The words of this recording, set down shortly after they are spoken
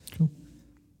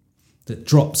that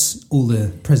drops all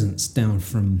the presents down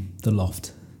from the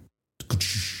loft.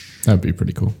 That would be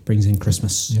pretty cool. Brings in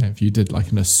Christmas. Yeah, if you did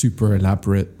like a super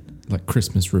elaborate like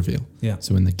Christmas reveal. Yeah.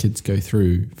 So when the kids go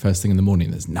through first thing in the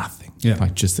morning, there's nothing. Yeah.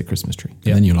 Like just the Christmas tree. And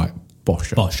Yeah. then you're like,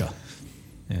 Bosher. Bosher.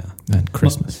 Yeah. And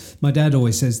Christmas. My dad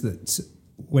always says that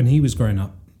when he was growing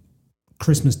up,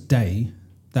 Christmas Day,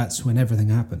 that's when everything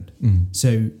happened. Mm.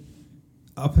 So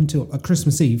up until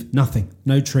Christmas Eve, nothing.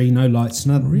 No tree, no lights,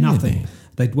 nothing.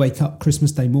 They'd wake up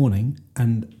Christmas Day morning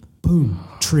and boom,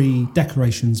 tree,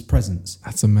 decorations, presents.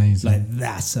 That's amazing. Like,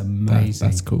 that's amazing.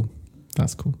 That's cool.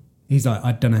 That's cool. He's like,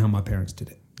 I don't know how my parents did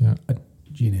it. Yeah.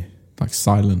 You know. Like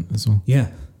silent as well. Yeah.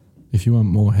 If you want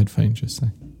more headphones, just say.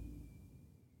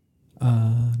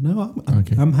 No,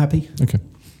 Okay. I'm happy. Okay.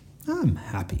 I'm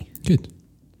happy. Good.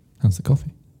 How's the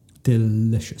coffee?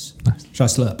 Delicious. Nice. Should I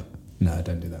slurp? No,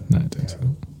 don't do that. No, don't do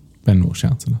that. Ben will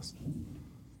shout at us.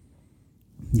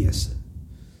 Yes.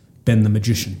 Ben the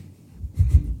magician.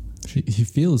 He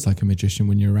feels like a magician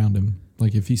when you're around him.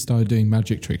 Like if he started doing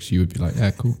magic tricks, you would be like,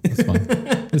 yeah, cool, that's fine.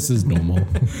 This is normal.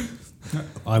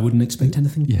 I wouldn't expect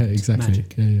anything. Yeah, exactly.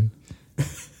 Magic. Yeah.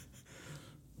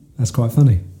 That's quite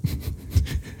funny.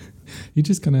 He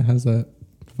just kind of has that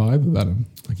vibe about him.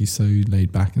 Like he's so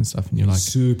laid back and stuff, and you're like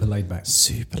Super laid back.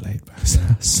 super laid back,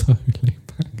 so laid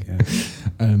back.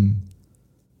 Yeah.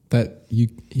 That you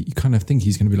kind of think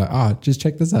he's going to be like, just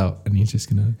check this out, and he's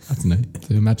just going to, I don't know,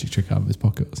 do a magic trick out of his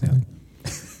pocket or something.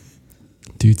 Yeah.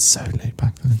 Dude's so laid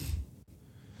back though.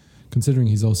 Considering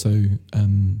he's also,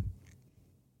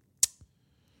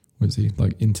 what is he,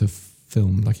 like into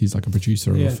film, like he's like a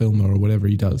producer or a filmer or whatever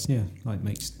he does. Yeah, like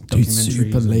makes Dude's documentaries.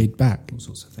 super laid back. All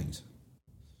sorts of things.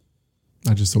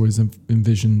 I just always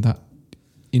envisioned that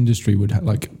industry would have,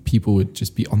 like, people would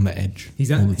just be on the edge.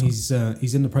 He's in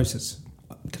the process.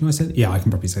 Can I say that? Yeah, I can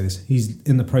probably say this. He's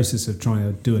in the process of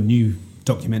trying to do a new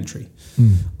documentary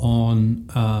on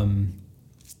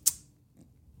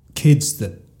kids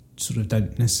that sort of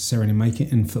don't necessarily make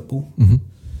it in football,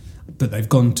 but they've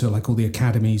gone to like all the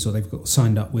academies or they've got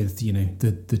signed up with, you know,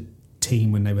 the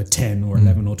team when they were 10 or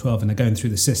 11 or 12, and they're going through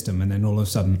the system, and then all of a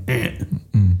sudden,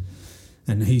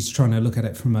 and he's trying to look at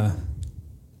it from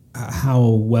how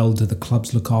well do the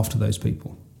clubs look after those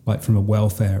people, like from a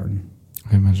welfare and.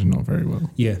 I imagine not very well.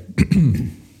 Yeah.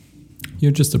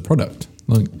 You're just a product.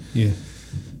 Like, yeah.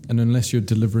 And unless you're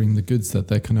delivering the goods that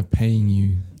they're kind of paying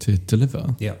you to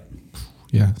deliver. Yeah.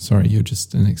 Yeah, sorry, you're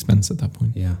just an expense at that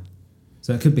point. Yeah.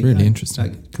 So it could be really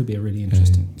interesting. That could be a really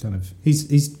interesting kind of.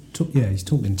 He's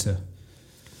talking to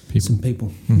some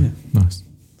people. Yeah. Nice.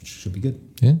 Which should be good.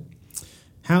 Yeah.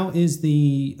 How is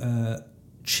the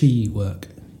chi work?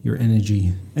 Your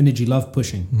energy love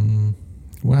pushing.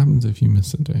 What happens if you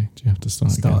miss a day? Do you have to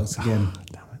start again? Again.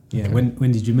 Damn it. Yeah. Okay.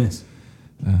 When did you miss?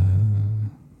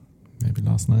 Maybe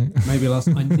last night. Maybe last.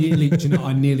 I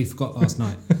nearly forgot last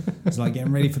night. It was like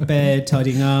getting ready for bed,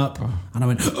 tidying up, and I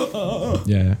went.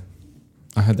 Yeah.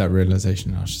 I had that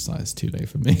realization, and I was just like, it's too late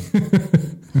for me.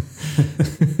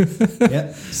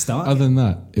 Yeah. Start. Other than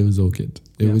that, it was all good.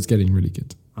 It was getting really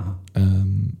good.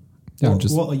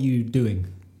 What are you doing?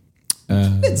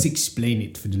 Let's explain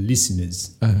it for the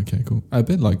listeners. Okay, cool. A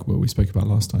bit like what we spoke about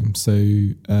last time. So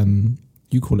you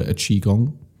call it a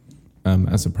qigong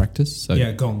as a practice. So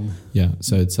yeah, gong. Yeah,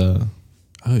 so it's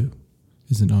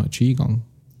is it not a qigong?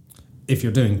 If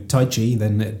you're doing Tai Chi,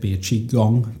 then it'd be a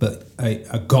qigong, but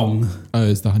a gong. Oh,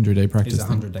 it's the 100-day practice. It's a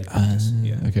 100-day practice.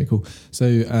 Yeah. Okay, cool.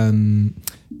 So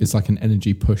it's like an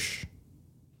energy push,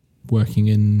 working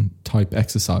in type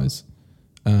exercise.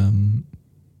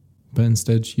 But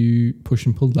instead you push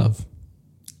and pull love.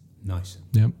 Nice.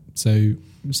 Yeah. So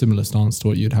similar stance to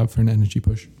what you'd have for an energy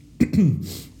push.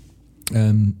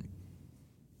 And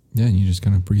you just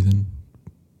kind of breathe in,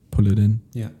 pull it in.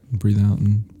 Yeah. And breathe out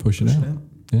and push it out.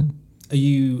 Yeah. Are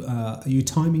you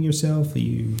timing yourself? Are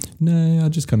you? No, I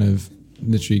just kind of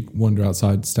literally wander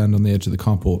outside, stand on the edge of the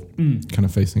carport, kind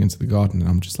of facing into the garden, and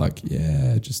I'm just like,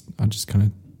 I just kind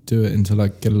of do it until I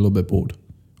get a little bit bored,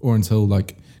 or until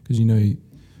like, because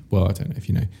well, I don't know if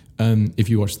you know, if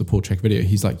you watch the Paul Check video,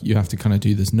 he's like, you have to kind of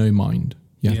do this no mind.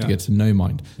 You have to get to no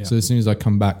mind. Yeah. So as soon as I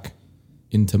come back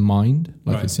into mind,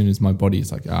 like as soon as my body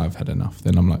is like, I've had enough,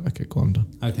 then I'm like, okay, cool, I'm done.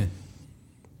 Okay.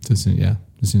 So as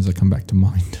soon as I come back to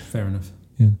mind. Fair enough.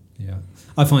 Yeah. Yeah.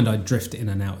 I find I drift in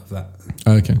and out of that.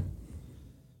 Okay.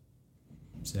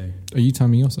 So. Are you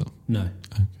timing yourself? No.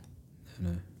 Okay.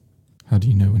 No. How do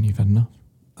you know when you've had enough?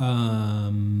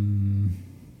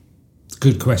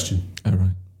 Good question. Oh,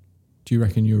 right. Do you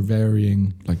reckon you're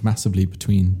varying like massively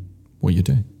between what you're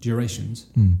doing? Durations?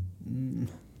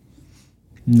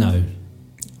 No,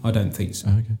 I don't think so.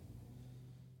 Oh, okay.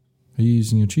 Are you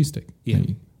using your cheese stick? Yeah.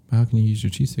 How can you use your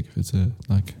cheese stick if it's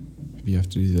if you have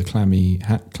to do the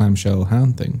clamshell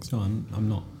hand things? No, I'm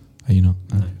not. Are you not?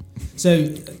 No. So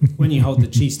when you hold the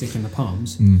cheese stick in the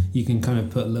palms, you can kind of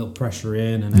put a little pressure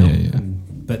in and out. Yeah.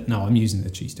 But no, I'm using the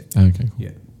cheese stick. Okay, cool.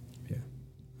 Yeah.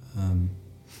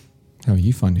 How are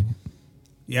you finding it?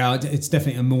 Yeah, it's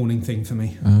definitely a morning thing for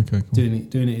me. Okay, cool. Doing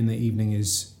it in the evening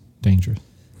is dangerous.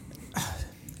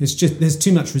 It's just there's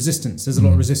too much resistance. There's a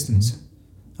lot of resistance.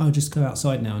 Oh, just go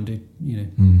outside now and do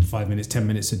 5 minutes, 10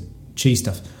 minutes of cheese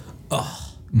stuff.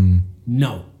 Oh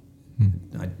no,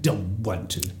 I don't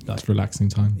want to. It's relaxing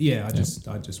time. Yeah, I just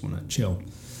want to chill.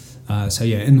 So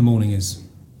yeah, in the morning is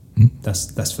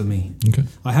that's for me. Okay.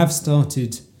 I have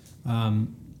started because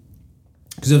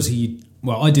obviously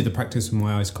I do the practice with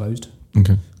my eyes closed.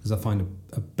 Okay. Because I find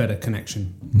a better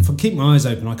connection. If I keep my eyes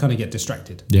open, I kind of get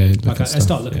distracted. Yeah, I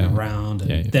start looking around,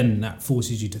 and then that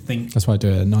forces you to think. That's why I do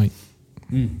it at night.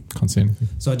 Can't see anything.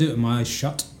 So I do it with my eyes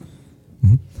shut,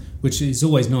 which is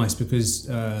always nice because,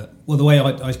 the way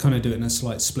I kind of do it in a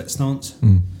slight split stance,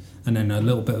 and then a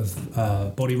little bit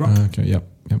of body rock. Okay, yep.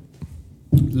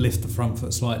 Lift the front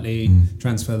foot slightly,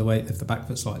 transfer the weight, lift the back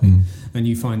foot slightly, and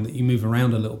you find that you move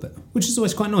around a little bit, which is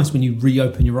always quite nice when you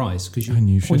reopen your eyes because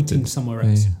you're pointing somewhere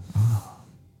else. Yeah. Oh.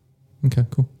 Okay,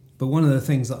 cool. But one of the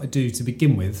things that I do to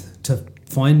begin with to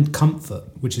find comfort,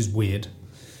 which is weird,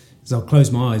 is I'll close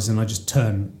my eyes and I just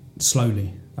turn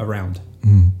slowly around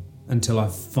until I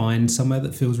find somewhere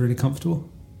that feels really comfortable.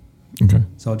 Okay.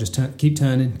 So I'll just keep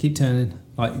turning,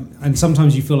 and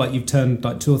sometimes you feel like you've turned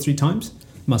 2 or 3 times.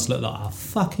 Must look like a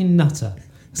fucking nutter.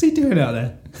 What's he doing out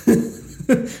there?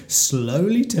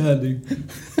 Slowly turning.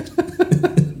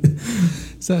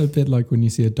 Is that a bit like when you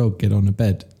see a dog get on a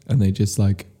bed and they just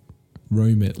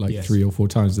roam it 3 or 4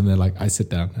 times and they're like, I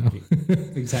sit down now.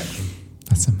 Exactly.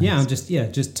 That's amazing. Yeah, I'm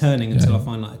just turning until I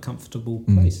find a comfortable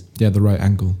place. Yeah, the right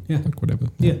angle. Yeah. Whatever.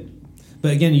 Yeah.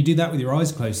 But again, you do that with your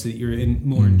eyes closed so that you're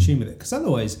more in tune with it. Because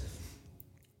otherwise,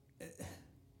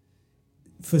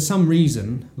 for some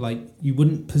reason, you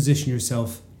wouldn't position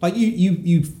yourself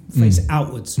you face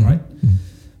outwards, right?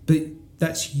 But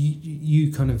that's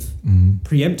you kind of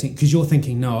preempting because you're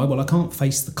thinking, no, I can't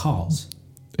face the cars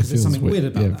because there's something weird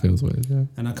about that. Yeah, it feels weird. Yeah,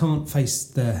 and I can't face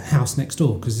the house next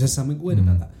door because there's something weird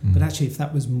about that. But actually, if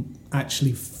that was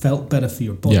actually felt better for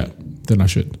your body, then I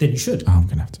should. Then you should. Oh, I'm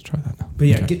gonna have to try that now. But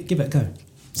yeah, give it a go.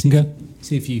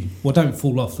 See if you don't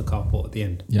fall off the carport at the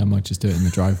end. Yeah, I might just do it in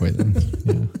the driveway then.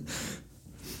 Yeah.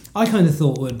 I kind of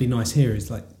thought what would be nice here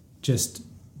is just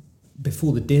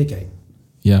before the deer gate.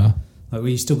 Yeah. Where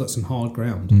you still got some hard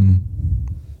ground,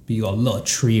 but you got a lot of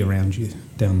tree around you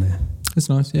down there. It's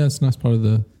nice. Yeah, it's a nice part of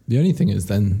the only thing is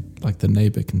then the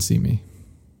neighbour can see me.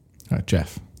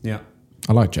 Jeff. Yeah.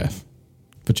 I like Jeff,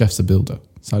 but Jeff's a builder,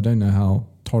 so I don't know how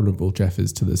tolerable Jeff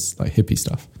is to this hippie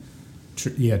stuff.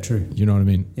 Yeah, true. You know what I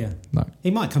mean? Yeah.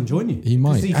 He might come join you. He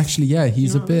might. Actually, yeah,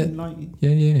 he's a bit.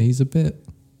 He's a bit.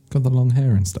 Got the long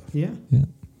hair and stuff. Yeah. Yeah.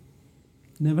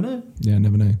 Never know. Yeah,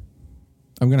 never know.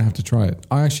 I'm going to have to try it.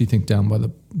 I actually think down by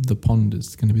the pond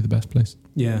is going to be the best place.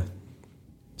 Yeah.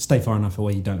 Stay far enough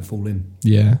away you don't fall in.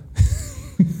 Yeah.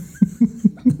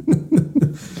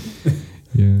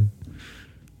 Yeah.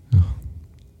 Oh.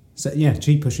 So yeah,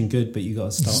 cheek pushing good, but you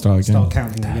got to start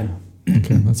counting again.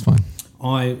 Okay, that's fine.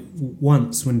 I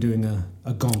once when doing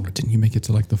a gong. Didn't you make it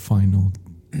to the final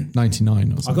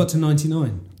 99 or something? I got to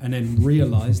 99 and then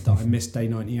realised that I missed day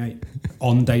 98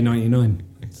 on day 99.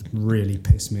 It really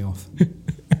pissed me off. I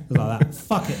was like that.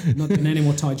 Fuck it. Not doing any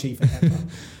more Tai Chi forever.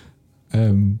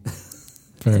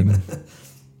 Fair enough.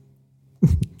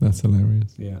 That's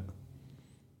hilarious. Yeah.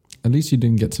 At least you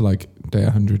didn't get to day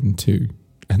 102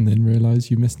 and then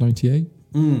realise you missed 98.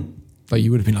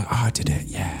 You would have been like, I did it.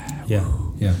 Yeah. Yeah.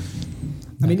 Yeah.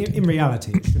 I mean, in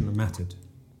reality, it shouldn't have mattered.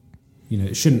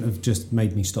 It shouldn't have just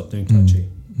made me stop doing Tai Chi,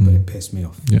 but it pissed me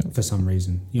off for some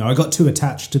reason. I got too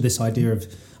attached to this idea of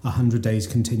 100 days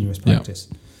continuous practice,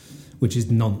 which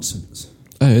is nonsense.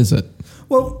 Oh, is it?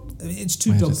 Well, it's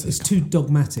too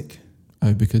dogmatic.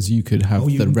 Oh, because you could have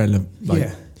the relevant...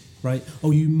 yeah, right.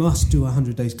 Oh, you must do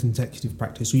 100 days consecutive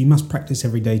practice, or you must practice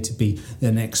every day to be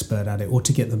an expert at it, or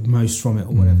to get the most from it,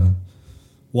 or whatever.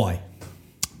 Why?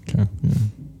 Okay, yeah.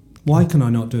 Why can I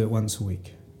not do it once a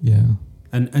week? Yeah.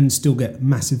 And still get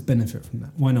massive benefit from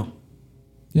that? Why not?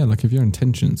 Yeah, if your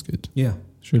intention's good. Yeah.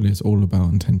 Surely it's all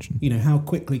about intention. How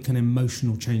quickly can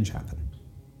emotional change happen?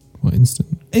 Well,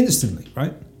 Instantly,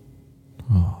 right?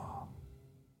 Oh.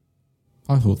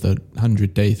 I thought the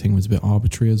 100-day thing was a bit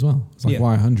arbitrary as well. It's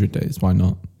why 100 days? Why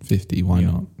not 50? Why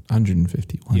not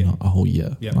 150? Why not a whole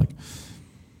year? Yeah.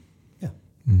 Yeah.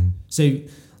 So,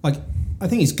 I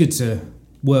think it's good to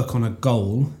work on a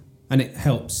goal, and it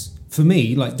helps for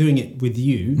me, like doing it with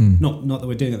you, not that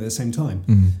we're doing it at the same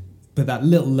time, but that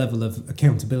little level of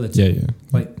accountability,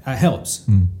 like it helps.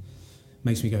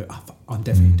 Makes me go, oh, I'm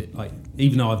definitely like,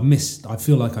 even though I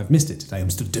feel like I've missed it today, I'm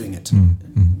still doing it.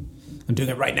 I'm doing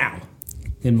it right now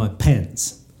in my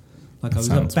pants, like I was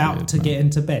about to get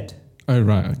into bed. Oh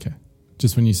right, okay.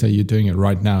 Just when you say you're doing it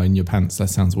right now in your pants, that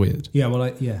sounds weird. Yeah, well,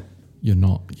 You're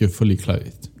not. You're fully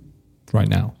clothed right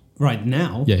now. Right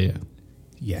now? Yeah.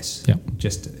 Yes. Yeah.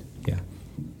 Just yeah.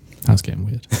 That's getting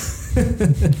weird.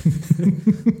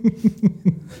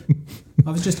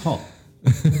 I was just hot.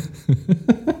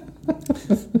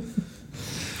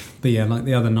 But yeah, like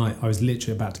the other night, I was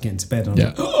literally about to get into bed. And I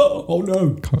was like, oh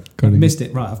no, I missed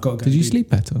it. Right, I've got to go. Did you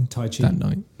sleep better Tai Chi that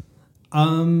night?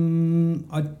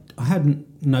 I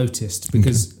hadn't noticed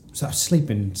because I was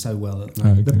sleeping so well at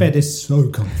night. The bed is so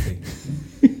comfy.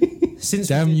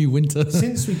 Winter.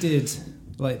 Since we did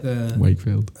like the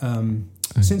Wakefield.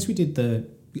 Since we did the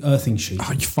earthing sheet.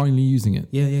 Oh, you're finally using it?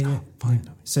 Yeah. Oh, fine.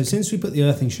 So since we put the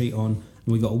earthing sheet on,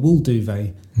 and we got a wool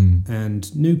duvet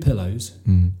and new pillows.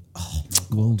 Oh, my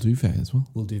God. Wool duvet as well.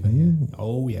 Wool duvet, yeah.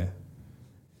 Oh, yeah.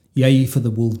 Yay for the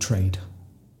wool trade.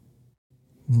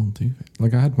 Wool duvet.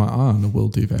 Like I had my eye on a wool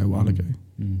duvet a while ago.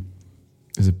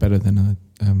 Is it better than a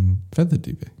feather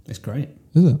duvet? It's great.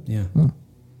 Is it? Yeah. Oh.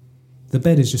 The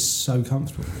bed is just so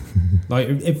comfortable. Like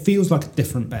it feels like a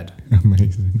different bed.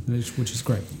 Amazing. Which is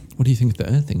great. What do you think of the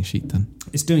earthing sheet then?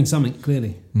 It's doing something,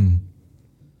 clearly.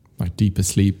 Like deeper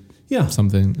sleep. Yeah.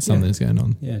 Something's going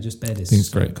on. Yeah, just bed is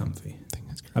so great. comfy.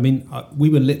 I mean, we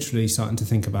were literally starting to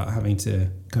think about having to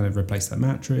kind of replace that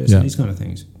mattress and these kind of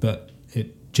things, but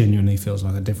it genuinely feels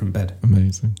like a different bed.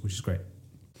 Amazing. Which is great.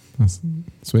 That's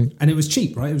sweet. And it was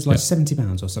cheap, right? It was like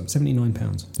 £70 or something,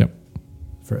 £79. Yep.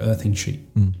 For an earthing sheet.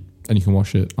 And you can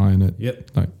wash it, iron it.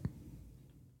 Yep. Like,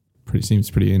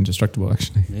 seems pretty indestructible,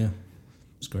 actually. Yeah.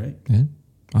 It's great. Yeah.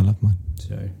 I love mine.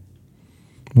 So.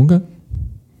 Okay.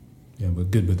 Yeah, we're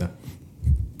good with that.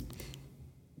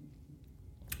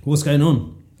 What's going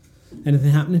on?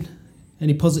 Anything happening?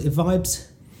 Any positive vibes?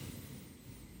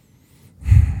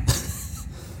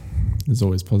 There's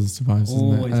always positive vibes,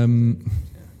 isn't there?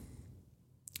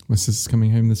 My sister's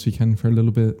coming home this weekend for a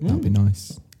little bit. That'll be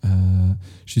nice.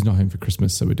 She's not home for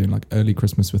Christmas, so we're doing like early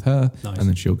Christmas with her, and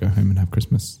then she'll go home and have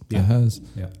Christmas at hers,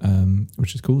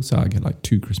 which is cool. So I get like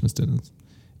 2 Christmas dinners,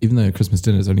 even though a Christmas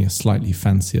dinner is only a slightly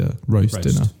fancier roast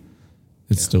dinner.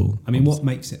 It's still. I mean, what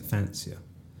makes it fancier?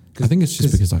 I think it's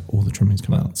just because like all the trimmings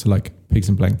come out. So like pigs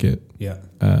and blanket,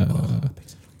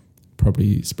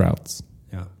 probably sprouts.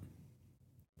 Yeah,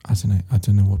 I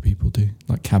don't know what people do.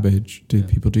 Like cabbage. Do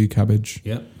people do cabbage?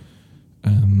 Yeah.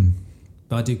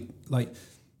 But I do like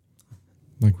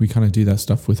we kind of do that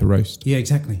stuff with a roast. Yeah,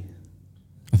 exactly.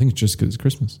 I think it's just because it's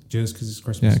Christmas. Just because it's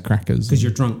Christmas. Yeah, crackers. Because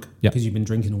you're drunk. Yeah. Because you've been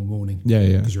drinking all morning.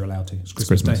 Yeah. Because you're allowed to. It's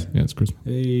Christmas Day. Yeah, it's Christmas.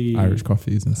 Hey. Irish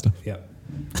coffees and stuff. Yeah.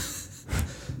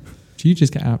 Do you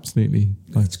just get absolutely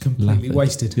like it's completely lathered?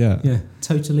 Wasted? Yeah.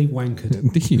 Totally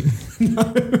wankered. Do you?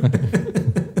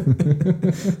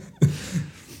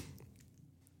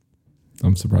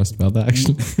 I'm surprised about that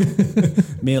actually.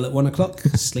 Meal at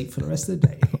 1:00, sleep for the rest of the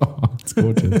day. Oh, it's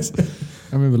gorgeous.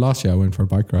 I remember last year I went for a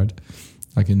bike ride.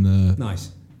 Like in the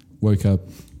nice. Woke up,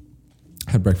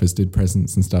 had breakfast, did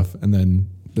presents and stuff, and then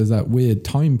there's that weird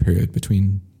time period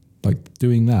between like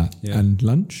doing that and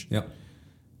lunch. Yep.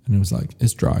 And it was like,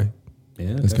 it's dry.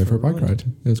 Yeah. Let's go for a bike ride.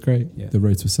 It was great. Yeah. The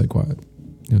roads were so quiet.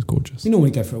 It was gorgeous. You normally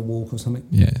go for a walk or something.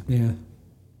 Yeah. Yeah.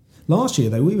 Last year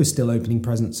though, we were still opening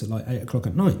presents at like 8:00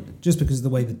 at night, just because of the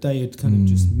way the day had kind of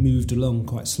just moved along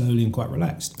quite slowly and quite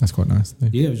relaxed. That's quite nice. Though.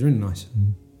 Yeah, it was really nice.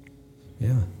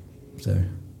 Yeah. So,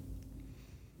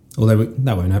 although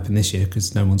that won't happen this year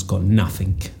because no one's got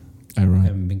nothing. Oh right. They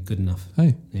haven't been good enough.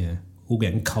 Hey. Yeah. All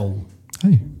getting coal.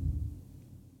 Hey.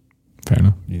 Fair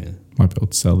enough. Yeah. Might be able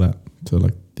to sell that to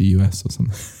like the US or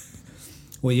something.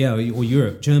 Well, yeah, or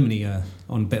Europe. Germany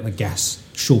on a bit of a gas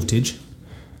shortage.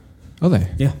 Are they?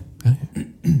 Yeah.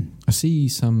 I see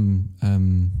some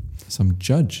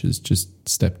judge has just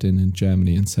stepped in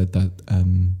Germany and said that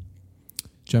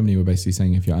Germany were basically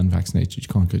saying if you're unvaccinated, you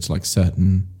can't go to like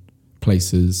certain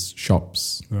places,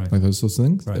 shops, like those sorts of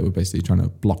things. Right. They were basically trying to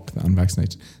block the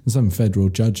unvaccinated. And some federal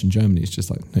judge in Germany is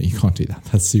just like, no, you can't do that.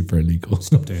 That's super illegal.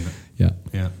 Stop doing it. Yeah.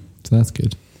 Yeah. So that's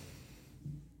good.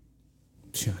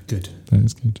 Yeah, good. That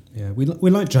is good. Yeah, we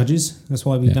like judges. That's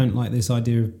why we don't like this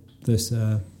idea of this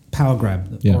power grab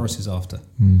that Boris is after.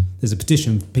 There's a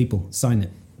petition for people. Sign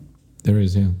it. There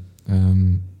is, yeah.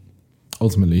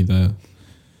 Ultimately, the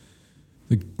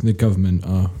government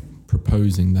are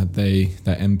proposing that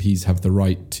MPs have the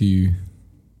right to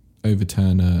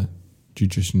overturn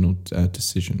judicial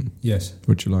decision. Yes.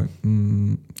 Which you're like,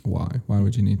 why? Why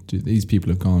would you need to do? These people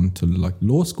have gone to like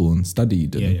law school and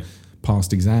studied and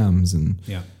passed exams, and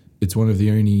it's one of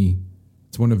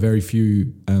very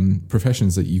few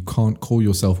professions that you can't call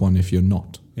yourself one if you're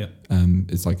not. Yeah.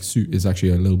 It's like it's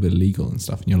actually a little bit illegal and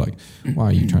stuff, and you're like, why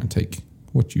are you trying to take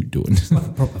what you doing? It's like a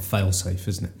proper fail-safe,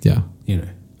 isn't it? Yeah. You know,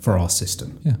 for our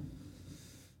system. Yeah.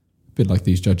 A bit like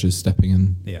these judges stepping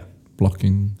in,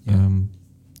 blocking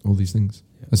all these things.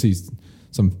 Yeah. I see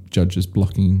some judges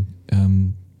blocking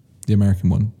the American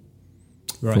one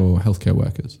for healthcare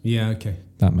workers. Yeah, okay.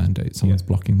 That mandate, someone's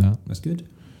blocking that. That's good.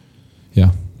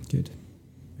 Yeah. Good.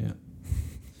 Yeah.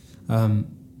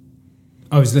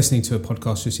 I was listening to a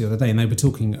podcast just the other day, and they were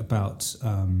talking about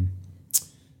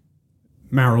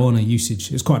marijuana usage.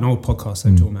 It was quite an old podcast.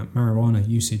 They were talking about marijuana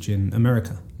usage in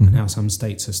America and how some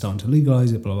states are starting to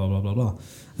legalize it, blah, blah, blah, blah, blah.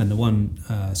 And the one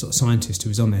sort of scientist who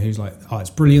was on there, he was like, it's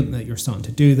brilliant that you're starting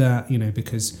to do that, you know,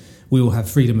 because we all have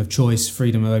freedom of choice,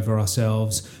 freedom over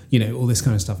ourselves, you know, all this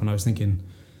kind of stuff. And I was thinking,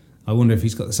 I wonder if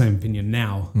he's got the same opinion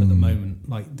now at the moment.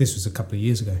 Like, this was a couple of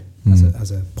years ago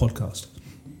as a podcast.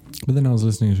 But then I was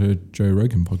listening to a Joe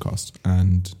Rogan podcast,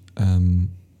 and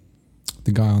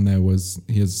the guy on there he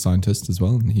is a scientist as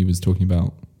well, and he was talking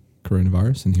about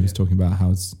coronavirus, and he was talking about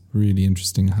how it's really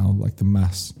interesting how like the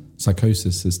mass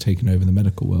psychosis has taken over the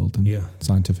medical world and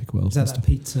scientific world. Is that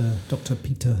Peter, Dr.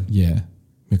 Peter? Yeah.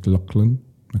 McLaughlin.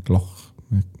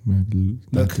 That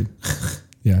dude.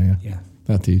 Yeah.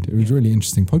 That dude. It was a really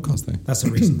interesting podcast though. That's a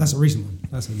recent one.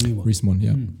 That's a new one. Recent one,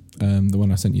 yeah. The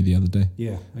one I sent you the other day.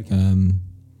 Yeah, okay.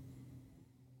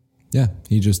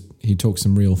 He talks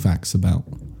some real facts about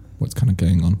what's kind of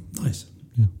going on. Nice.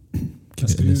 Yeah.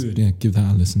 That's good. Yeah, give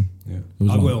that a listen. Yeah.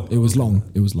 I will. It was long,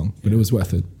 but it was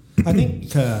worth it. I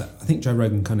think Joe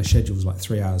Rogan kind of schedules like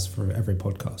 3 hours for every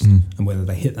podcast, and whether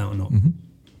they hit that or not.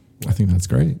 I think that's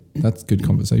great. That's good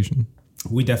conversation.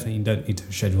 We definitely don't need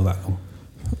to schedule that long.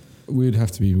 We'd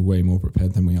have to be way more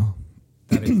prepared than we are.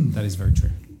 That is very true.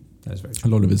 That is very true.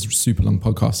 A lot of it's super long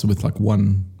podcasts with like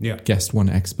one guest, one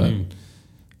expert.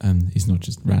 He's not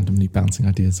just randomly bouncing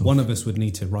ideas off. One of us would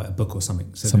need to write a book or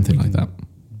something. So something like that.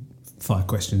 Fire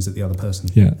questions at the other person.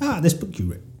 Yeah. This book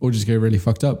you wrote. Or just get really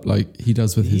fucked up like he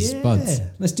does with his buds.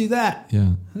 Let's do that.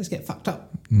 Yeah. Let's get fucked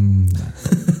up. No,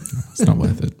 it's not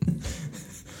worth it.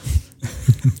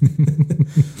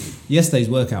 Yesterday's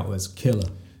workout was killer.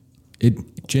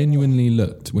 It genuinely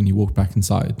looked, when you walked back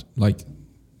inside, like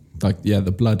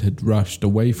the blood had rushed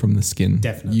away from the skin.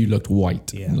 Definitely. You looked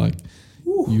white. Yeah. Like,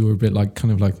 you were a bit like,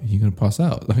 kind of like, are you going to pass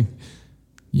out? Like,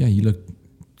 yeah, you looked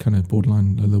kind of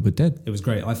borderline a little bit dead. It was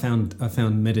great. I found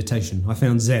meditation. I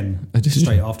found Zen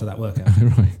straight after that workout.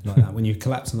 Right. Like that. When you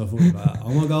collapse on the floor, like,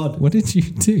 oh my God. What did you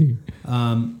do?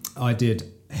 I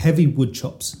did heavy wood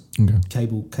chops. Okay.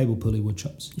 Cable pulley wood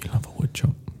chops. You love a wood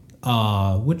chop.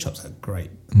 Wood chops are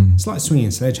great. It's like swinging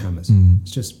sledgehammers.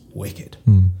 It's just wicked.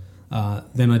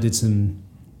 Then I did some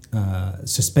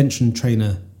suspension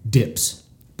trainer dips,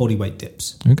 bodyweight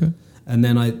dips. Okay. And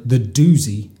then the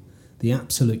doozy, the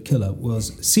absolute killer,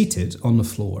 was seated on the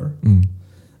floor,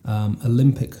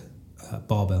 Olympic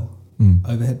barbell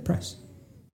overhead press.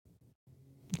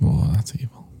 Oh, that's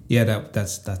evil. Yeah,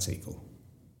 that's evil.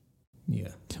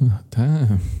 Yeah.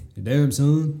 Damn. You damn,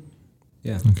 son.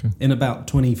 Yeah. Okay. In about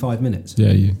 25 minutes.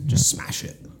 Yeah, you just smash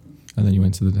it. And then you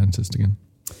went to the dentist again.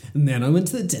 And then I went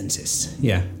to the dentist.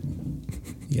 Yeah.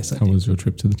 Yes, I did. How was your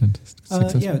trip to the dentist?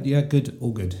 Yeah, good,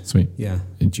 all good. Sweet. Yeah.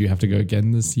 Did you have to go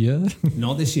again this year?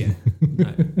 Not this year.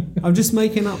 No. I'm just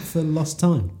making up for lost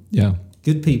time. Yeah.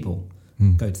 Good people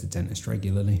go to the dentist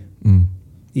regularly.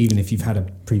 Even if you've had a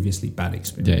previously bad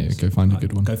experience. Yeah, go find a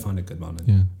good one. Go find a good one.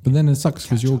 Yeah. But then it sucks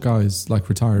because your guy's like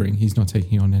retiring. He's not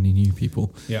taking on any new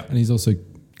people. Yeah. And he's also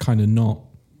kind of not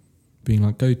being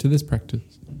like, go to this practice.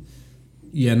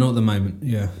 Yeah, not at the moment.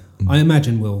 Yeah. I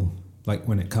imagine we'll, like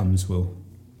when it comes, we'll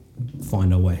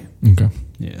find our way. Okay.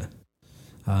 Yeah.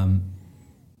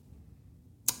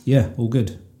 Yeah, all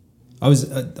good.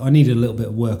 I needed a little bit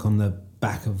of work on the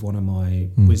back of one of my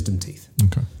wisdom teeth.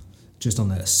 Okay. Just on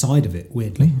the side of it,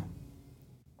 weirdly.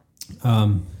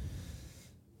 And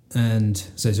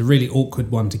so it's a really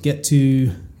awkward one to get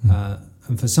to.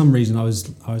 And for some reason I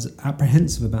was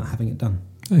apprehensive about having it done.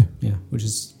 Oh. Yeah, which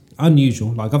is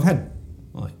unusual. Like I've had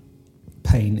like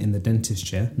pain in the dentist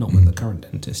chair, not with the current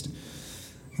dentist.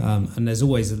 And there's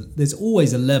always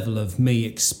a level of me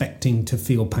expecting to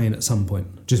feel pain at some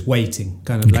point, just waiting,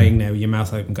 kind of laying there with your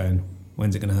mouth open going,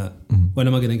 when's it going to hurt? When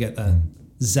am I going to get the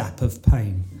zap of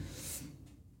pain?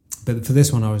 But for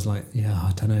this one, I was like,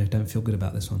 I don't know, don't feel good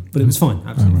about this one. But it was fine,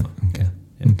 absolutely fine. Okay.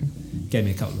 Yeah. gave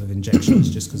me a couple of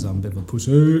injections just because I'm a bit of a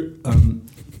pussy.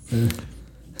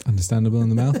 Understandable in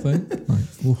the mouth, though.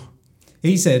 Like,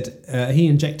 he said he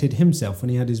injected himself when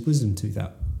he had his wisdom tooth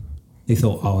out. He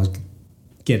thought, I'll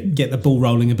get the ball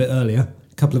rolling a bit earlier.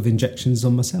 A couple of injections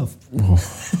on myself.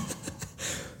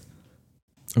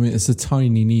 I mean, it's a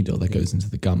tiny needle that goes into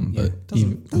the gum, but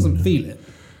doesn't feel it.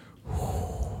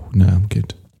 No, I'm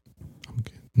good.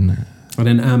 Nah. And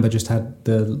then Amber just had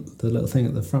the little thing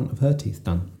at the front of her teeth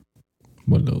done.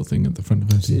 What little thing at the front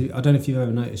of her teeth? I don't know if you've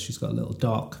ever noticed, she's got a little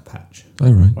dark patch.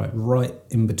 Oh, right. Right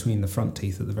in between the front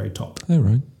teeth at the very top. Oh,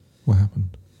 right. What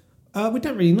happened? We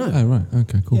don't really know. Oh, right.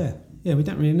 Okay, cool. Yeah, we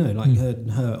don't really know. Like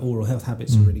her oral health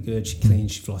habits are really good. She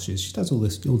cleans, she flushes, she does all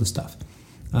the stuff.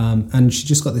 And she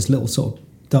just got this little sort of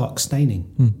dark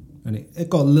staining. And it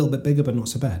got a little bit bigger, but not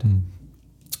so bad.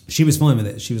 She was fine with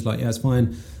it. She was like, yeah, it's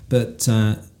fine. But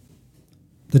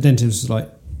the dentist was like,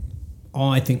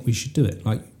 I think we should do it.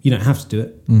 Like, you don't have to do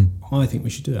it. I think we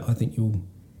should do it. I think you'll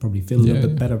probably feel a little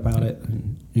bit better about it.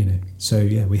 And, so,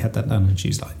 yeah, we had that done. And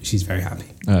she's very happy.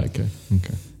 Okay.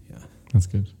 Yeah. That's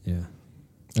good. Yeah.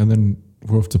 And then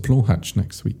we're off to Plawhatch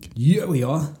next week. Yeah, we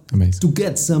are. Amazing. To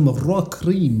get some raw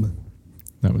cream.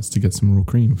 That was to get some raw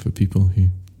cream for people who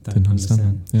didn't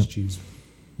understand. Stew's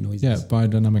noises. Yeah,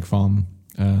 Biodynamic Farm.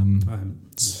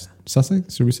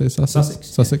 Sussex? Should we say Sussex?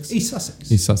 Sussex. Yeah.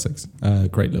 East Sussex.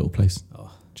 Great little place. Oh.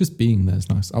 Just being there is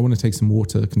nice. I want to take some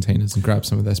water containers and grab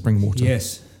some of their spring water.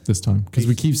 Yes. This time. Because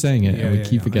we keep saying it and we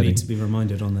keep forgetting. I need to be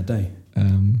reminded on the day.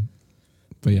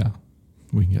 But yeah,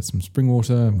 we can get some spring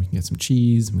water and we can get some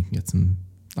cheese and we can get some,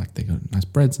 like, they got nice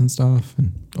breads and stuff.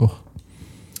 And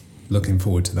looking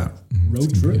forward to that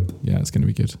road trip. Yeah, it's going to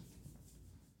be good.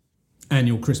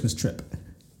 Annual Christmas trip.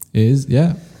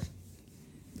 Yeah.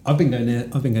 I've been going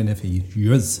there for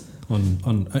years on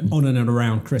and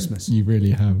around Christmas. You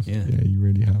really have. Yeah, you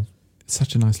really have. It's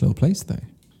such a nice little place, though.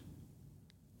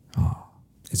 Oh,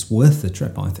 it's worth the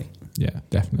trip, I think. Yeah,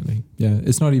 definitely. Yeah,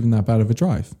 it's not even that bad of a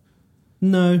drive.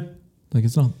 No, like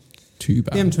it's not too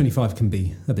bad. The M25 can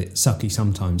be a bit sucky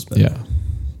sometimes, but yeah.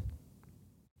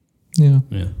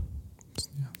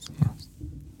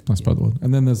 Nice part of the world.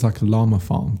 And then there's like a llama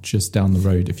farm just down the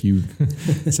road. If you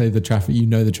say the traffic's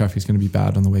going to be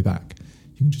bad on the way back,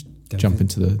 you can just jump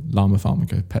into the llama farm and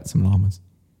go pet some llamas.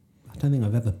 I don't think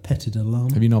I've ever petted a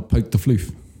llama. Have you not poked the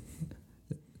floof?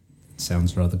 It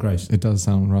sounds rather gross. It does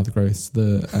sound rather gross.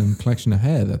 The collection of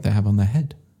hair that they have on their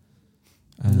head.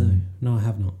 No, I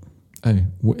have not.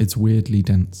 Oh, it's weirdly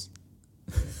dense.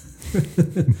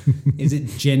 Is it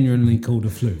genuinely called a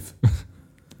floof?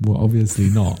 Well, obviously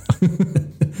not.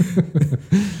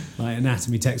 Like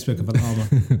anatomy textbook of a llama.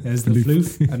 There's the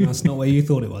floof, and that's not where you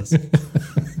thought it was.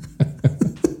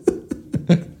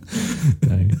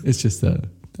 No, it's just a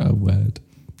word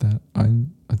that I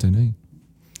don't know.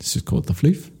 It's just called the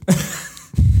floof.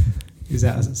 Is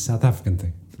that a South African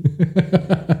thing?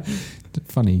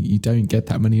 Funny, you don't get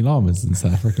that many llamas in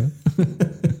South Africa.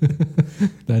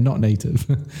 They're not native.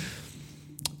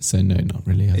 So no, not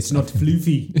really. It's not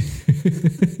floofy.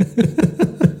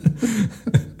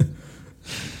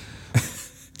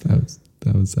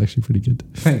 That was actually pretty good.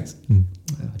 Thanks.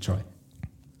 I try.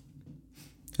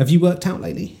 Have you worked out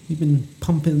lately? You've been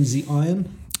pumping the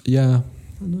iron? Yeah.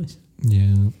 Oh, nice.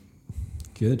 Yeah.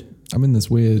 Good. I'm in this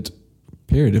weird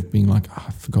period of being like,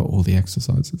 I forgot all the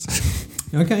exercises.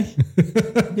 Okay.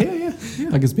 Yeah.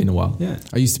 Like it's been a while. Yeah.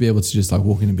 I used to be able to just like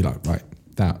walk in and be like, right,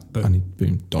 that, boom. I need,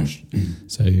 boom, dosh.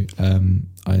 So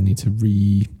I need to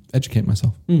re-educate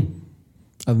myself. Other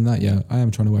than that, yeah, I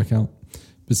am trying to work out.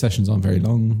 The sessions aren't very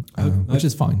long, which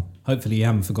is fine. Hopefully you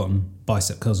haven't forgotten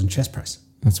bicep curls and chest press.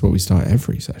 That's what we start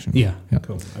every session. Yeah.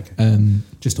 Cool. Okay.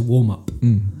 Just a warm up.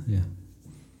 Yeah.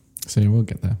 So yeah, we'll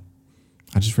get there.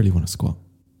 I just really want to squat.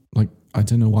 Like, I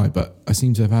don't know why, but I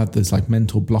seem to have had this like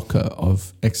mental blocker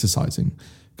of exercising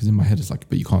because in my head it's like,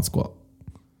 but you can't squat.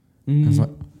 And it's like,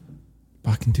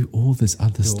 but I can do all this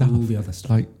other stuff. All the other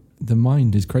stuff. Like the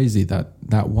mind is crazy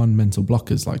that one mental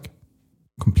block is like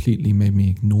completely made me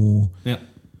ignore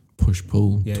push,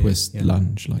 pull, twist,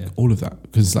 lunge, like all of that.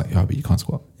 Because it's like, oh, but you can't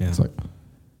squat. Yeah. It's like,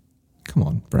 come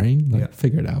on, brain, like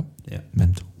figure it out. Yeah.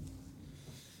 Mental.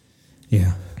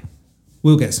 Yeah.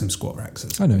 We'll get some squat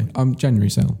racks. I know. January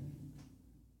sale.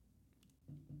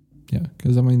 Yeah,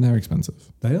 because I mean they're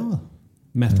expensive. They are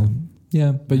metal.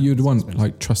 Yeah, but you'd want expensive.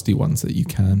 Like trusty ones that you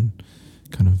can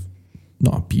kind of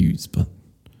not abuse, but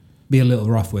be a little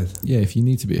rough with. Yeah, if you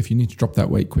need to drop that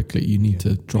weight quickly, you need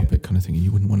to drop it, kind of thing. And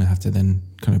you wouldn't want to have to then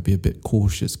kind of be a bit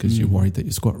cautious because you're worried that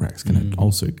your squat rack's going to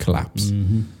also collapse.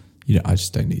 You know, I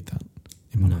just don't need that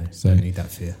in my life. So don't need that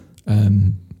fear.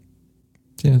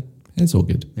 Yeah, it's all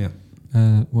good. Yeah.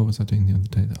 What was I doing the other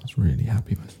day that I was really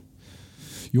happy with?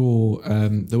 Your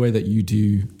the way that you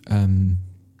do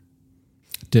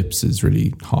dips is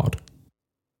really hard.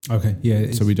 Okay,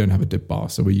 yeah. So we don't have a dip bar,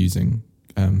 so we're using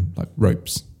like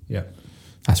ropes. Yeah.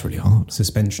 That's really hard.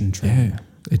 Suspension training. Yeah.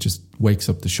 It just wakes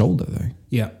up the shoulder though.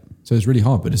 Yeah. So it's really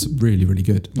hard, but it's really, really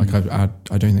good. Like I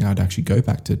don't think I'd actually go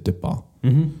back to dip bar.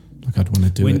 Mm-hmm. Like I'd want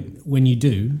to do it. When you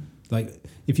do, like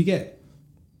if you get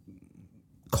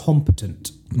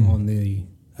competent on the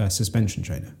suspension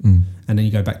trainer and then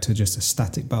you go back to just a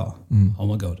static bar, oh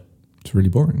my God. It's really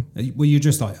boring. Well, you're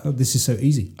just like, oh, this is so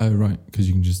easy. Oh, right. Because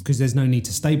you can just... Because there's no need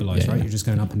to stabilise, right? Yeah. You're just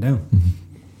going up and down. Mm-hmm.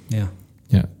 Yeah.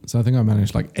 Yeah. So I think I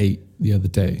managed like 8 the other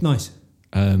day. Nice.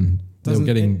 They were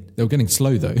getting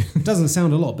slow though. It doesn't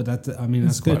sound a lot, but that's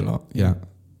good. Quite a lot. Yeah.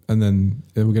 And then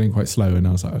they were getting quite slow and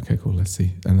I was like, okay, cool, let's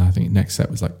see. And I think next set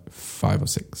was like 5 or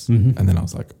 6. Mm-hmm. And then I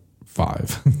was like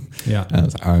 5. Yeah. And I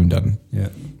was like, I'm done. Yeah.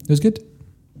 It was good.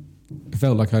 It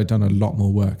felt like I'd done a lot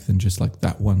more work than just like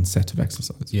that one set of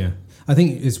exercise. Yeah. I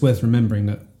think it's worth remembering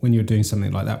that when you're doing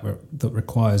something like that that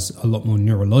requires a lot more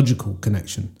neurological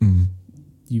connection,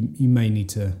 you may need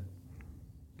to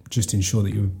just ensure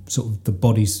that you're sort of the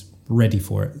body's ready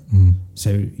for it.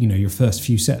 So, your first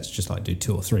few sets, just like do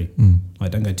 2 or 3.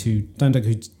 Like don't go too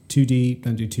deep,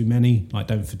 don't do too many, like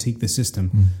don't fatigue the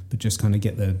system, but just kind of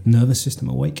get the nervous system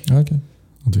awake. Okay.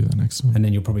 I'll do that next time. And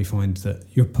then you'll probably find that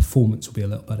your performance will be a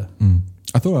little better.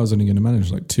 I thought I was only going to manage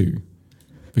like 2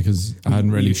 because I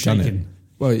hadn't really done it.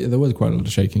 Well, yeah, there was quite a lot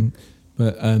of shaking,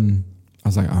 but I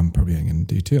was like, I'm probably only going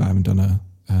to do 2. I haven't done a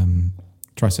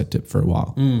tricep dip for a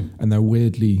while, and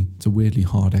it's a weirdly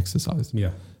hard exercise.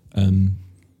 Yeah.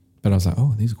 But I was like,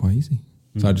 oh, these are quite easy,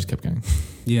 so I just kept going.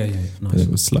 Yeah, nice. But it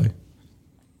was slow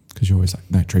because you're always like,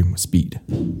 no, train with speed.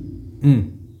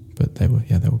 But they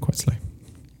were quite slow.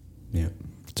 Yeah.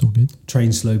 It's all good.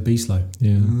 Train slow, be slow.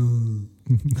 Yeah.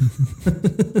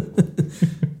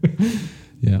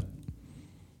 Yeah.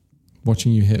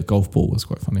 Watching you hit a golf ball was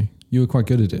quite funny. You were quite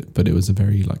good at it, but it was a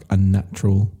very like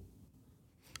unnatural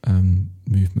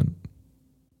movement.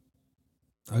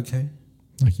 Okay.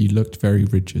 Like you looked very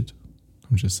rigid.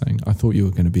 I'm just saying. I thought you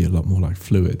were going to be a lot more like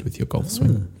fluid with your golf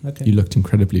swing. Okay. You looked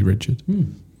incredibly rigid.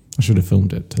 I should have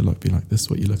filmed it to like be like, this is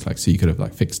what you look like, so you could have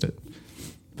like fixed it.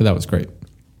 But that was great.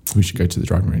 We should go to the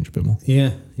driving range a bit more.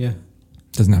 Yeah.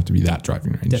 Doesn't have to be that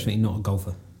driving range. Definitely not a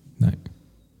golfer. No.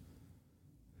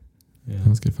 Yeah. That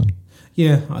was good fun.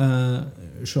 Yeah,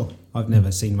 sure. I've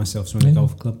never seen myself swing a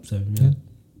golf club, so yeah.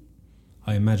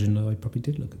 I imagine I probably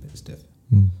did look a bit stiff.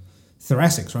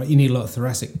 Thoracics, right? You need a lot of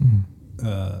thoracic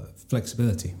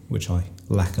flexibility, which I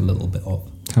lack a little bit of.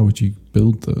 How would you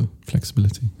build the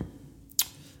flexibility?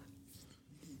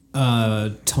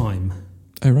 Time.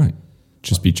 Oh, right.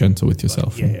 Just be gentle with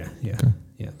yourself. Yeah. Okay.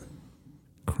 Yeah.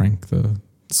 Crank the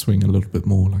swing a little bit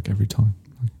more, like every time.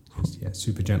 Yeah,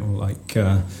 super gentle. Like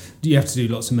you have to do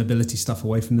lots of mobility stuff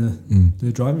away from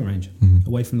the driving range,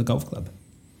 away from the golf club.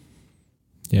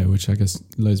 Yeah, which I guess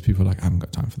loads of people are like, I haven't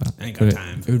got time for that. I ain't got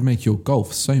time. It would make your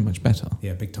golf so much better.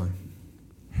 Yeah, big time.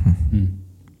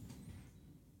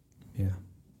 Yeah.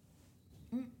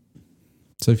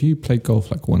 So if you played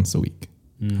golf like once a week,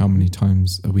 how many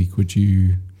times a week would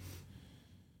you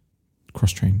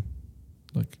cross-train?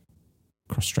 Like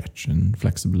cross-stretch and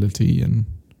flexibility and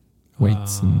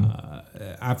weights and...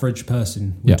 average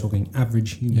person. We're talking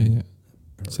average human. Yeah.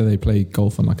 So they play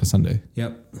golf on like a Sunday?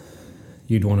 Yep.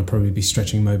 You'd want to probably be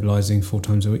stretching, mobilising 4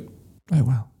 times a week. Oh,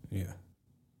 wow. Yeah.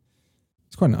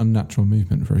 It's quite an unnatural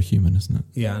movement for a human, isn't it?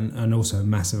 Yeah, and also a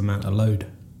massive amount of load.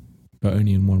 But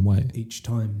only in one way? Each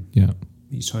time. Yeah.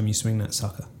 Each time you swing that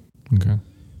sucker. Okay.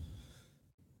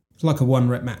 It's like a 1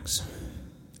 rep max.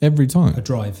 Every time? A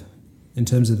drive. In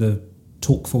terms of the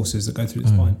torque forces that go through the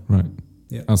spine. Right.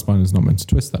 Yeah. Our spine is not meant to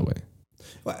twist that way.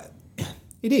 Well,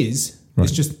 it is. Right.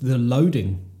 It's just the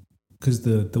loading. Because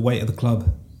the weight of the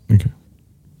club. Okay.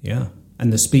 Yeah.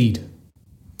 And the speed.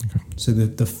 Okay. So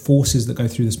the forces that go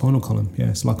through the spinal column. Yeah,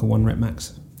 it's like a 1 rep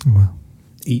max. Oh, wow.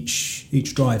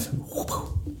 Each drive.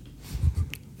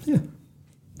 Yeah.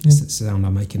 It's the sound I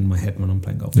make in my head when I'm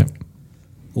playing golf. Yep.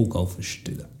 All golfers should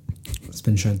do that. It's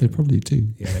been shown. They probably do.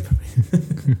 Yeah, they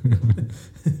probably.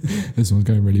 This one's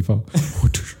going really far.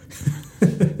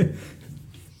 It'd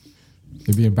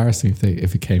be embarrassing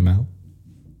if it came out.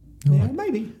 Yeah,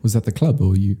 maybe. Was that the club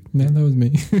or you? No, that was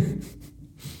me.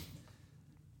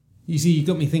 You see, you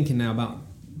got me thinking now about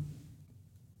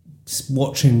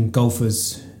watching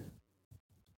golfers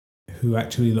who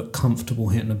actually look comfortable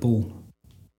hitting a ball.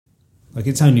 Like,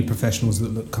 it's only professionals that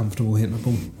look comfortable hitting a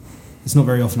ball. It's not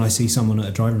very often I see someone at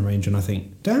a driving range and I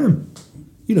think, damn,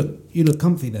 you look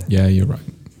comfy there. Yeah, you're right.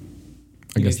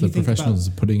 I guess the professionals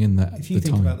are putting in that. If you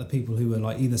think about the people who were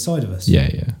like either side of us, yeah,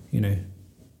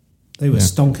 they were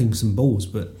stonking some balls,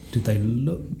 but did they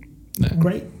look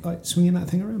great like swinging that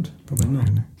thing around? Probably not.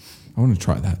 I want to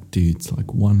try that dude's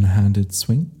like one-handed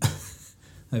swing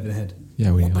over the head.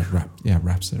 Yeah, where he like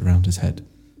wraps it around his head.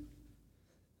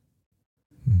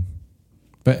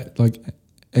 But like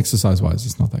exercise-wise,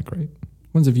 it's not that great.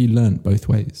 When's have you learnt both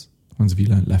ways? When's have you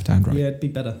learnt left and right? Yeah, it'd be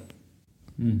better.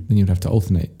 Then you'd have to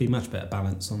alternate. Be much better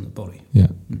balance on the body. Yeah,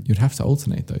 you'd have to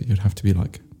alternate though. You'd have to be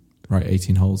like, right,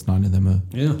 18 holes, 9 of them are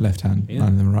left hand, 9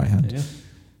 of them are right hand. Yeah.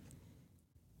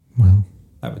 Well,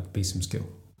 that would be some skill.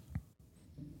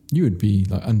 You would be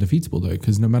like undefeatable though,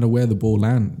 because no matter where the ball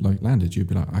landed, you'd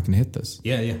be like, I can hit this.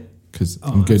 Yeah. Because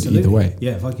I'm good either way.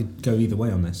 Yeah, if I could go either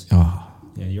way on this. Oh.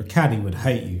 Yeah, your caddy would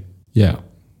hate you. Yeah.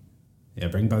 Yeah,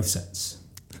 bring both sets.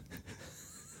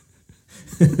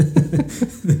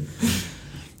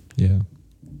 Yeah.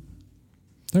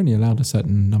 They're only allowed a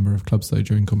certain number of clubs though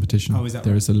during competition. Oh, is that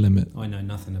There is a limit. I know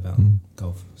nothing about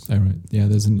golf. So. Oh, right. Yeah,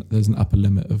 there's an upper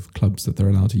limit of clubs that they're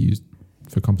allowed to use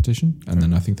for competition, and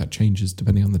then I think that changes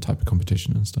depending on the type of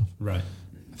competition and stuff. Right.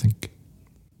 I think.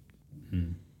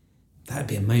 That'd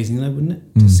be amazing though, wouldn't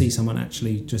it? To see someone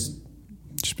actually just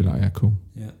be like, yeah, cool.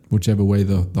 Yeah. Whichever way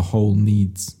the hole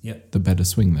needs the better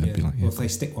swing, they'd be like, yeah. Well, if they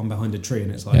stick one behind a tree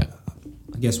and it's like,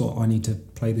 I guess what, I need to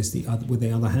play this with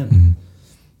the other hand.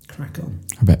 Crack on.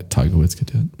 I bet Tiger Woods could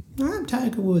do it. I'm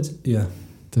Tiger Woods. Yeah.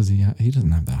 Does he? He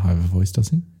doesn't have that high of a voice, does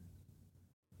he?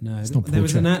 No. There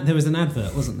was an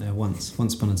advert, wasn't there, once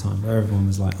upon a time, where everyone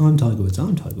was like, I'm Tiger Woods,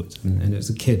 I'm Tiger Woods. And it was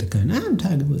a kid going, I'm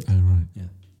Tiger Woods. Oh, right. Yeah.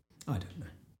 I don't know.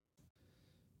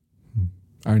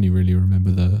 I only really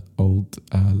remember the old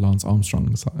Lance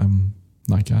Armstrong's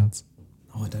Nike ads.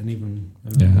 Oh, I don't even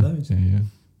remember those. Yeah.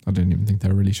 I don't even think they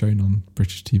were really shown on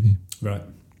British TV. Right.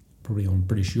 Probably on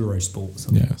British Eurosport or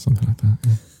something. Yeah, something like that.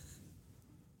 Yeah.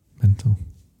 Mental.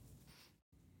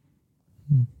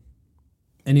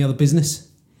 Any other business?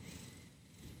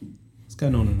 What's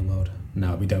going on in the world?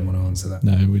 No, we don't want to answer that.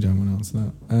 No, we don't want to answer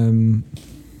that.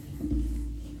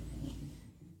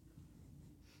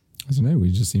 I don't know.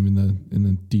 We just seem in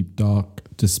the deep dark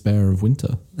despair of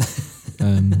winter.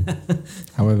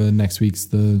 However, next week's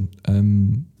the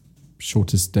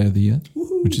shortest day of the year,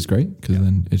 which is great because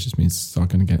then it just means it's not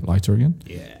going to get lighter again.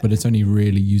 Yeah. But it's only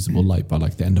really usable light by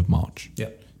like the end of March.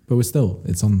 Yep. But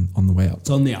it's on the way up. It's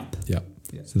on the up. Yeah.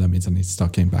 So that means I need to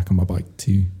start getting back on my bike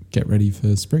to get ready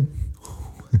for spring.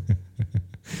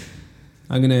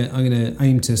 I'm gonna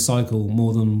aim to cycle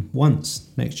more than once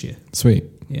next year. Sweet.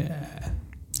 Yeah.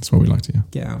 That's what we like to hear.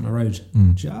 Get out on the road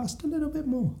just a little bit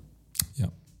more. Yeah.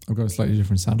 I've got a slightly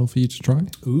different saddle for you to try.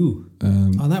 Ooh.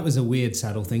 That was a weird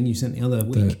saddle thing you sent the other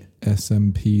week. The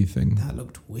SMP thing. That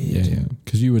looked weird. Yeah.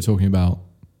 Because you were talking about,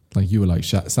 you were like,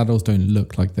 saddles don't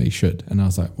look like they should. And I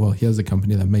was like, well, here's a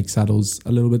company that makes saddles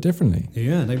a little bit differently.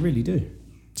 Yeah, they really do.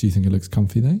 Do you think it looks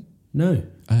comfy though? No.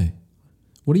 Oh.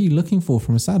 What are you looking for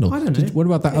from a saddle? I don't know. What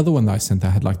about that other one that I sent that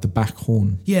had like the back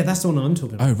horn? Yeah, that's the one I'm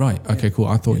talking about. Oh, right. Okay, cool.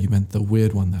 I thought you meant the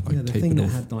weird one that the tapered thing that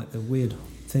off. had like the weird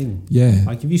thing. Yeah.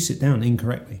 Like if you sit down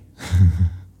incorrectly.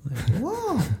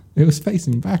 Whoa. It was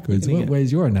facing backwards. What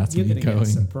way's your anatomy You're going? Get a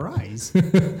surprise.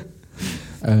 It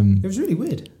was really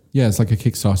weird. Yeah, it's like a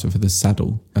Kickstarter for this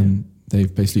saddle, and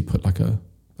they've basically put like a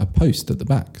post at the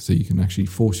back so you can actually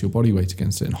force your body weight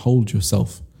against it and hold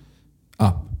yourself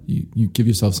up. You give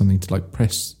yourself something to like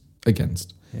press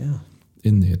against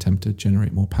in the attempt to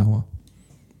generate more power.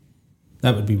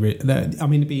 That would be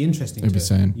it'd be interesting. It'd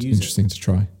be interesting to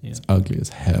try. Yeah. It's ugly as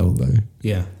hell though.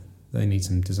 Yeah, they need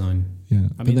some design. Yeah,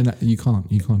 but then you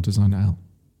can't design it out.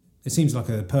 It seems like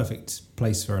a perfect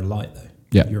place for a light though.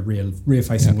 Yeah, your rear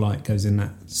facing light goes in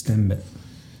that stem bit.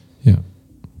 Yeah,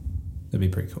 that'd be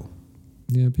pretty cool.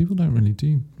 Yeah, people don't really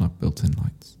do like built-in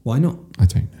lights. Why not? I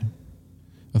don't know.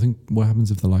 I think what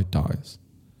happens if the light dies?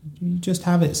 You just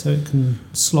have it so it can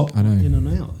slot in and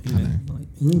out. I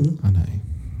know. I know.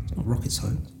 It's not rocket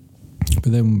science.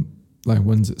 But then,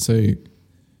 when's it? So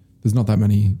there's not that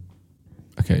many.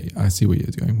 Okay, I see where you're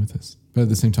going with this. But at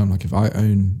the same time, if I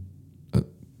own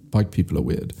bike, people are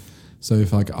weird. So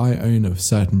if I own a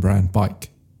certain brand bike,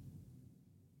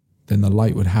 then the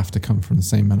light would have to come from the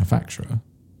same manufacturer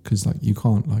because you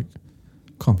can't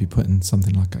be putting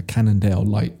something like a Cannondale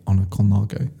light on a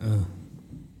Colnago.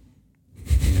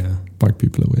 Yeah. Bike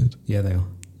people are weird. Yeah, they are.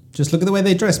 Just look at the way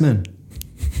they dress, man.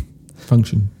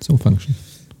 Function. It's all function.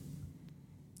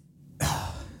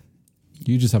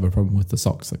 You just have a problem with the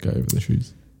socks that go over the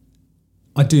shoes.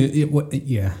 I do.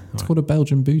 Yeah. It's called a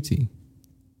Belgian bootie.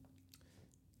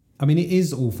 I mean, it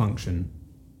is all function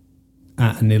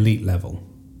at an elite level.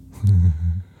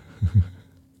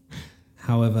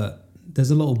 However,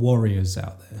 there's a lot of warriors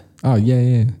out there. Oh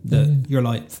yeah. That you're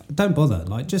like, don't bother.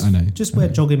 Like just wear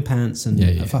jogging pants and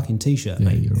a fucking t-shirt,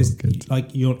 mate. You're all good. Like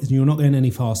you're not going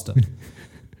any faster.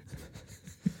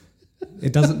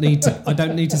 It doesn't need to. I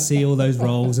don't need to see all those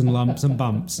rolls and lumps and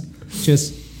bumps.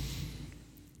 Just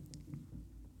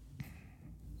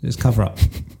cover up,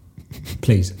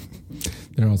 please.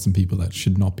 There are some people that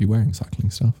should not be wearing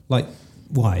cycling stuff. Like,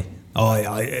 why?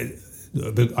 I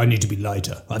need to be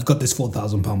lighter. I've got this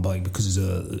 4,000 pound bike because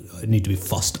I need to be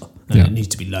faster and it needs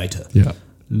to be lighter. Yeah,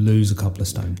 lose a couple of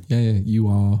stone. Yeah. You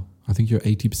are. I think you're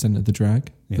 80% of the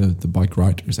drag. Yeah. The bike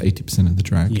rider is 80% of the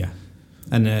drag. Yeah,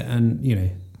 and you know,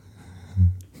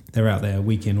 they're out there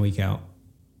week in, week out.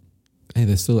 Hey,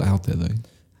 they're still out there though.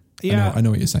 Yeah, I know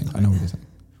what you're saying.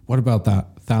 What about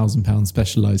that £1,000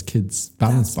 specialised kids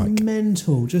balance bike? That's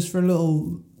mental. Just for a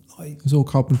little. It's all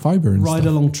carbon fibre and ride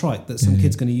stuff. along trike that some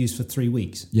kid's going to use for 3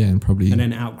 weeks. Yeah, and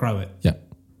then outgrow it. Yeah.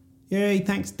 Yay,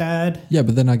 thanks, Dad. Yeah,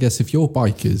 but then I guess if your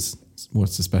bike is,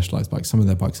 what's the specialised bike? Some of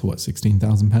their bikes are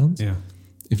 £16,000? Yeah.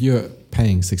 If you're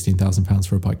paying £16,000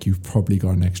 for a bike, you've probably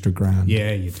got an extra grand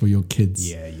for your kids.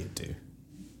 Yeah, you do.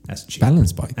 That's cheap.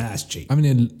 Balance bike. That's cheap. I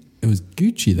mean, it was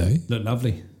Gucci though. Looked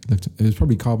lovely. It was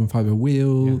probably carbon fibre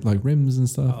wheel, like rims and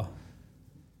stuff. Oh.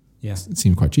 Yeah. It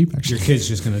seemed quite cheap actually. Your kid's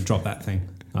just going to drop that thing.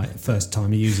 Like first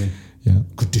time you're using. Yeah.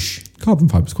 Good-dish. Carbon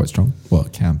fibre is quite strong. Well,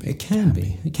 it can be. It can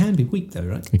be. It can be weak though,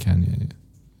 right? It can, yeah.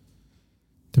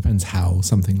 Depends how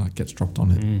something like gets dropped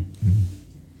on it.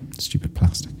 Stupid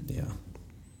plastic. Yeah.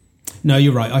 No,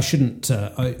 you're right. I shouldn't.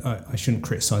 I shouldn't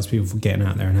criticise people for getting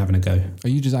out there and having a go. Are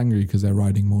you just angry because they're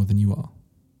riding more than you are?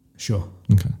 Sure.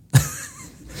 Okay.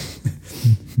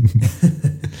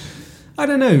 I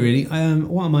don't know really.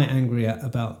 What am I angry at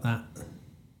about that?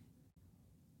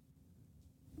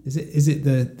 Is it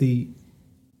the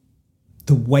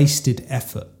wasted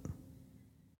effort?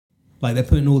 Like they're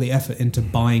putting all the effort into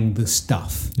buying the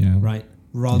stuff, right?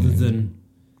 Rather than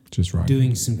just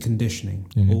doing some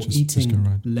conditioning or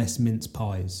eating less mince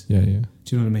pies. Yeah. Do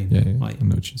you know what I mean? Yeah. Like, I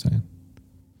know what you're saying.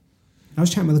 I was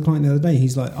chatting with a client the other day.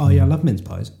 He's like, "Oh yeah, I love mince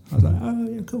pies." I was like, "Oh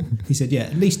yeah, cool." He said, "Yeah,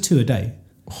 at least 2 a day."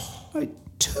 Like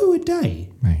 2 a day,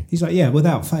 mate. He's like, "Yeah,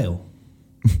 without fail."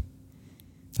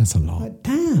 That's a lot. Like,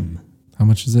 damn. How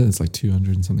much is it? It's like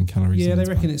 200 and something calories. Yeah, they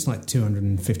reckon it's like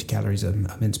 250 calories a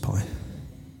mince pie.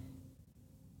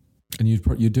 And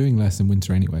you're doing less in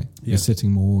winter anyway. Yeah. You're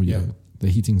sitting more. The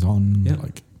heating's on. Yeah.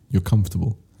 Like you're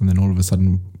comfortable, and then all of a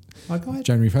sudden,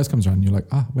 January 1st comes around, and you're like,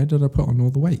 where did I put on all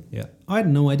the weight? Yeah, I had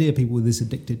no idea people were this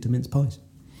addicted to mince pies.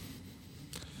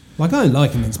 Like I don't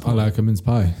like a mince pie. I like a mince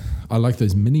pie. I like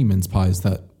those mini mince pies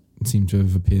that seem to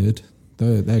have appeared.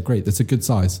 They're great. That's a good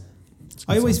size.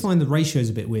 I always find the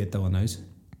ratios a bit weird though on those.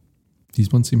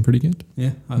 These ones seem pretty good.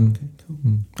 Yeah. Okay.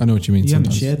 Cool. I know what you mean. You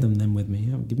haven't shared them then with me.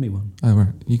 You haven't given me one. Oh,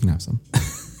 right. You can have some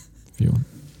if you want.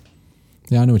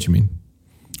 Yeah, I know what you mean.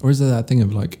 Or is there that thing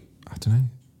of like, I don't know.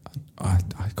 I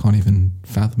can't even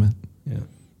fathom it.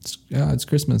 Yeah. It's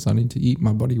Christmas. I need to eat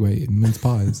my body weight in mince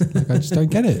pies. Like I just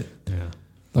don't get it. Yeah.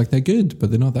 Like they're good,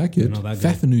 but they're not that good. They're not that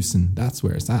good. Pfeffernussen, that's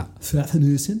where it's at.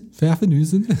 Pfeffernussen?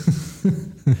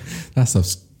 That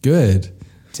stuff's good.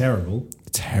 Terrible.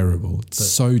 It's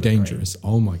so dangerous.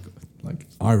 Great. Oh my God. Like,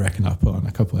 I reckon I put on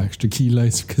a couple extra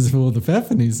kilos because of all the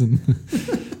Pfeffernussen.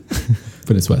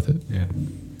 But it's worth it. Yeah.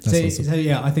 So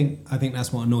yeah, I think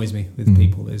that's what annoys me with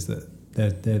people is that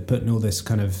they're putting all this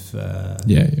kind of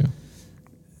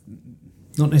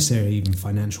not necessarily even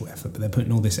financial effort, but they're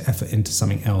putting all this effort into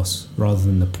something else rather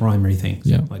than the primary things.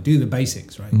 Yeah. Like do the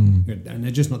basics, right? And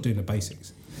they're just not doing the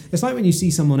basics. It's like when you see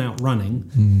someone out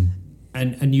running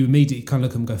and you immediately kind of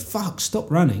look at them and go, fuck, stop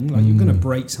running. Like you're going to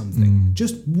break something.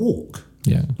 Just walk.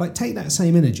 Yeah. Like take that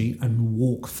same energy and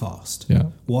walk fast. Yeah.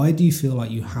 Why do you feel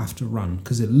like you have to run?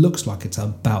 Because it looks like it's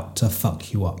about to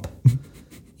fuck you up.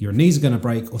 Your knees are going to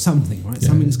break or something, right?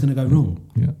 Something's going to go wrong.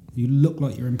 Yeah. You look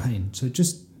like you're in pain. So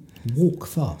just walk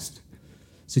fast.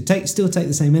 So still take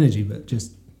the same energy, but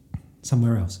just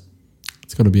somewhere else.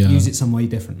 It's got to be use it some way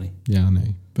differently. Yeah, I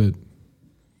know, but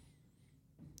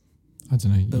I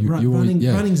don't know. But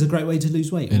running's a great way to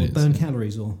lose weight or burn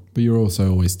calories, But you're also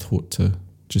always taught to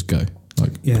just go,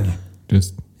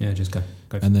 just go.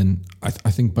 And then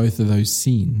I think both of those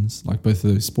scenes, like both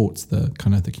of those sports, the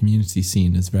kind of the community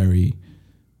scene is very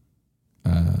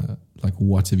like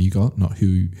what have you got, not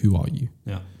who are you.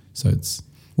 Yeah. So it's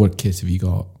what kit have you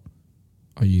got?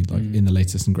 Are you like in the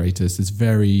latest and greatest? It's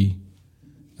very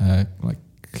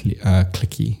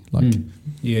clicky, like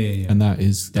and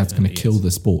that's going to kill the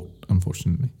sport,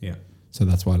 unfortunately. Yeah. So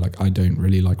that's why like I don't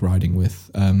really like riding with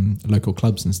local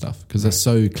clubs and stuff because they're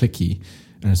so clicky,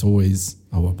 And it's always,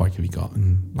 oh, what bike have you got?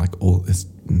 And like all this,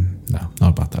 no, not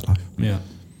about that life. Yeah.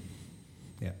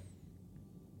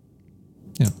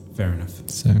 Yeah. Fair enough.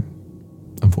 So,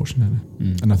 unfortunately.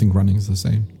 And I think running is the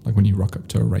same. Like when you rock up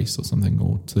to a race or something,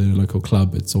 or to the local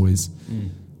club, it's always,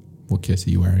 what kit are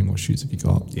you wearing? What shoes have you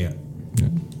got? Yeah.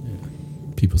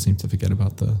 People seem to forget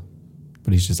about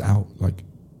but he's just out. Like,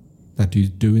 that dude's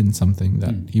doing something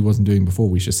that he wasn't doing before.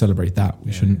 We should celebrate that.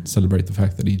 We shouldn't celebrate the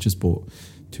fact that he just bought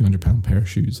 £200 pair of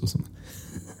shoes or something.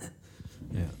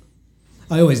 Yeah.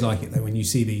 I always like it though when you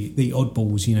see the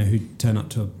oddballs, you know, who turn up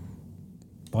to a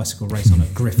bicycle race on a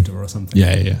grifter or something.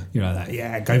 Yeah. You're like that.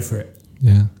 Yeah, go for it.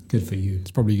 Yeah. Good for you.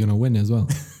 It's probably going to win as well.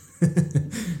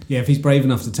 Yeah, if he's brave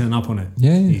enough to turn up on it.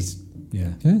 Yeah. He's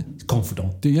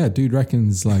confident. Dude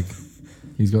reckons like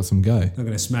he's got some go. I'm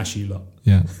going to smash you lot.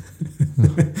 Yeah.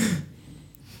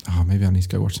 Oh, maybe I need to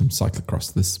go watch some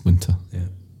cyclocross this winter. Yeah.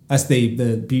 That's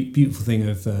the beautiful thing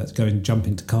of going jump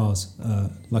into cars,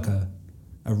 like a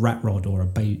rat rod or a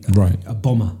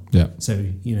bomber. Yeah. So,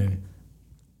 you know,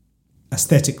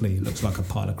 aesthetically it looks like a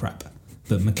pile of crap,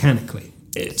 but mechanically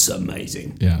it's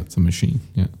amazing. Yeah, it's a machine.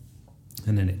 Yeah.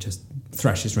 And then it just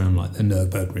thrashes around like the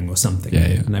Nürburgring or something.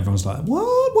 Yeah. And everyone's like,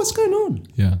 what? What's going on?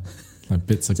 Yeah. Like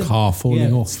bits of car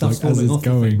falling off like as it's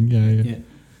going. Yeah.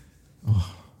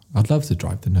 Oh, I'd love to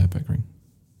drive the Nürburgring.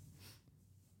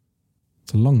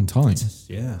 It's a long time.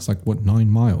 It's like, 9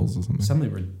 miles or something?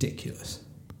 Something ridiculous.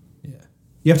 Yeah.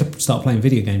 You have to start playing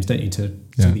video games, don't you, so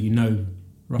that you know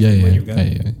roughly where you're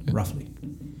going. Yeah. Roughly.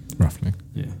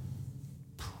 Yeah.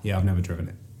 Yeah, I've never driven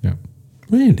it. Yeah.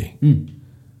 Really?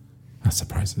 That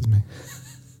surprises me.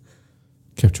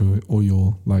 Kept all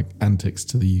your like antics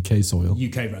to the UK soil.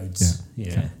 UK roads.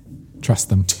 Yeah. Okay. Trust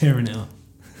them. Tearing it up.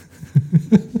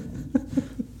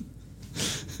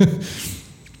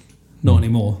 Not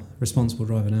anymore. Responsible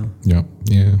driver now. Yeah.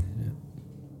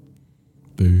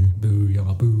 Boo. Boo,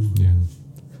 yeah, boo. Yeah.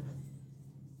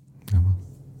 Well.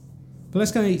 But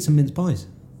let's go eat some mince pies.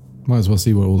 Might as well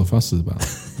see what all the fuss is about.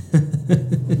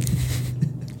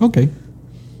 Okay.